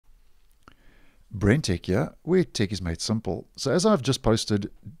BrenTech here, where tech is made simple. So as I've just posted,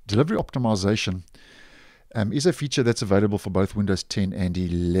 delivery optimization is a feature that's available for both Windows 10 and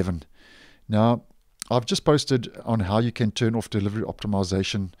 11. Now, I've just posted on how you can turn off delivery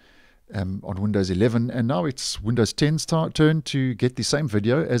optimization on Windows 11, and now it's Windows 10's turn to get the same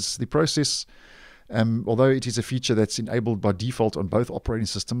video as the process. Although it is a feature that's enabled by default on both operating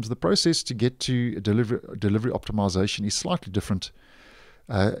systems, the process to get to delivery optimization is slightly different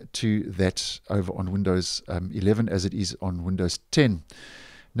to that over on Windows 11 as it is on Windows 10.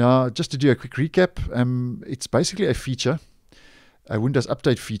 Now, just to do a quick recap, it's basically a feature, a Windows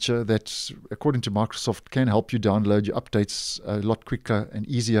Update feature that, according to Microsoft, can help you download your updates a lot quicker and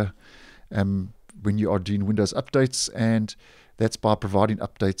easier when you are doing Windows updates, and that's by providing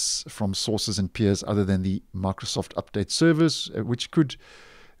updates from sources and peers other than the Microsoft Update servers, which could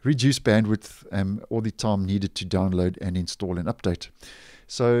reduce bandwidth or the time needed to download and install an update.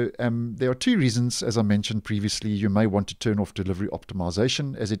 So there are two reasons, as I mentioned previously, you may want to turn off delivery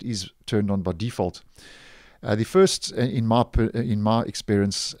optimization as it is turned on by default. The first, in my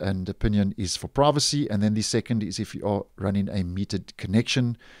experience and opinion, is for privacy, and then the second is if you are running a metered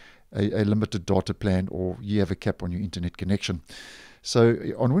connection, a limited data plan, or you have a cap on your internet connection. So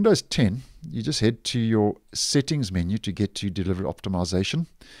on Windows 10, you just head to your settings menu to get to delivery optimization.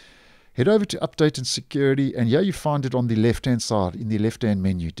 Head over to Update and Security, and here you find it on the left-hand side in the left-hand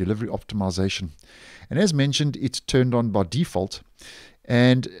menu, Delivery Optimization. And as mentioned, it's turned on by default,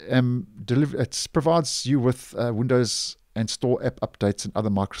 and it provides you with Windows and Store app updates and other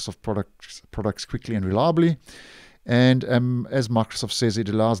Microsoft products quickly and reliably. And as Microsoft says, it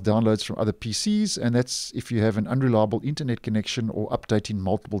allows downloads from other PCs, and that's if you have an unreliable internet connection or updating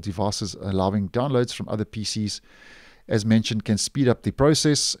multiple devices, allowing downloads from other PCs, as mentioned, can speed up the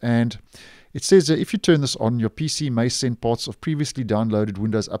process. And it says that if you turn this on, your PC may send parts of previously downloaded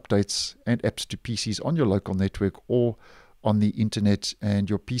Windows updates and apps to PCs on your local network or on the internet, and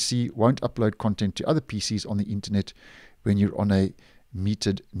your PC won't upload content to other PCs on the internet when you're on a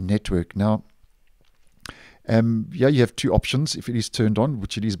metered network. Now, you have two options. If it is turned on,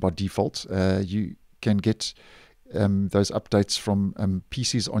 which it is by default, you can get those updates from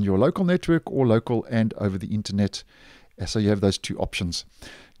PCs on your local network or local and over the internet. So you have those two options.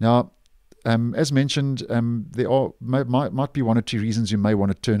 Now, as mentioned, there might be one or two reasons you may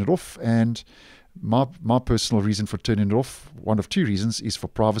want to turn it off, and my personal reason for turning it off, one of two reasons, is for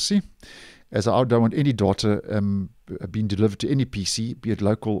privacy, as I don't want any data being delivered to any PC, be it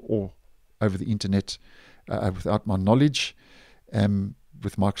local or over the internet, without my knowledge,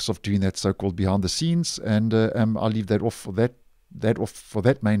 with Microsoft doing that so-called behind the scenes, and I'll leave that off for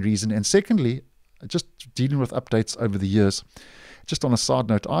that main reason. And secondly, just dealing with updates over the years, just on a side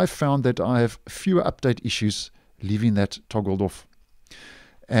note, I've found that I have fewer update issues leaving that toggled off.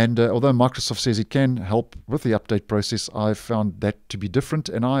 And although Microsoft says it can help with the update process, I've found that to be different,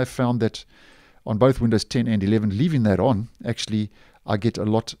 and I have found that on both Windows 10 and 11, leaving that on, actually, I get a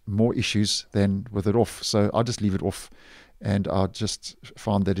lot more issues than with it off. So I just leave it off, and I just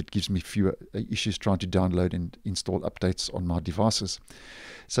found that it gives me fewer issues trying to download and install updates on my devices.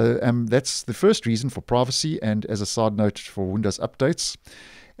 So that's the first reason, for privacy, and as a side note, for Windows updates.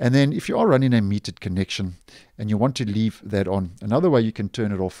 And then if you are running a metered connection and you want to leave that on, another way you can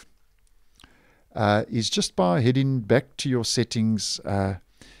turn it off is just by heading back to your settings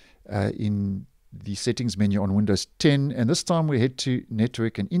in the settings menu on Windows 10, and this time we head to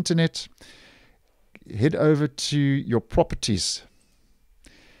Network and Internet. Head over to your properties,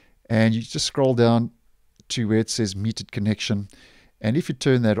 and you just scroll down to where it says metered connection, and if you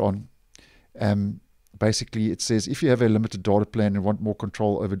turn that on, basically it says if you have a limited data plan and want more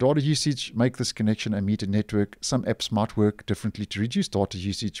control over data usage, make this connection a metered network. Some apps might work differently to reduce data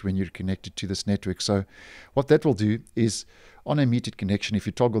usage when you're connected to this network. So what that will do is, on a metered connection, if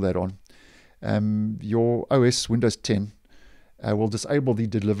you toggle that on, your OS Windows 10 will disable the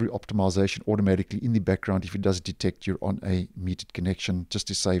delivery optimization automatically in the background if it does detect you're on a metered connection, just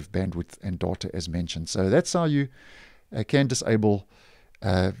to save bandwidth and data, as mentioned. So that's how you can disable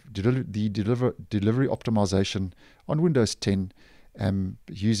the delivery optimization on Windows 10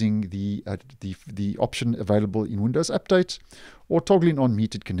 using the option available in Windows Update, or toggling on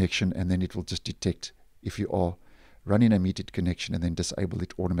metered connection, and then it will just detect if you are running a metered connection and then disable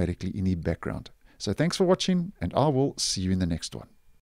it automatically in the background. So thanks for watching, and I will see you in the next one.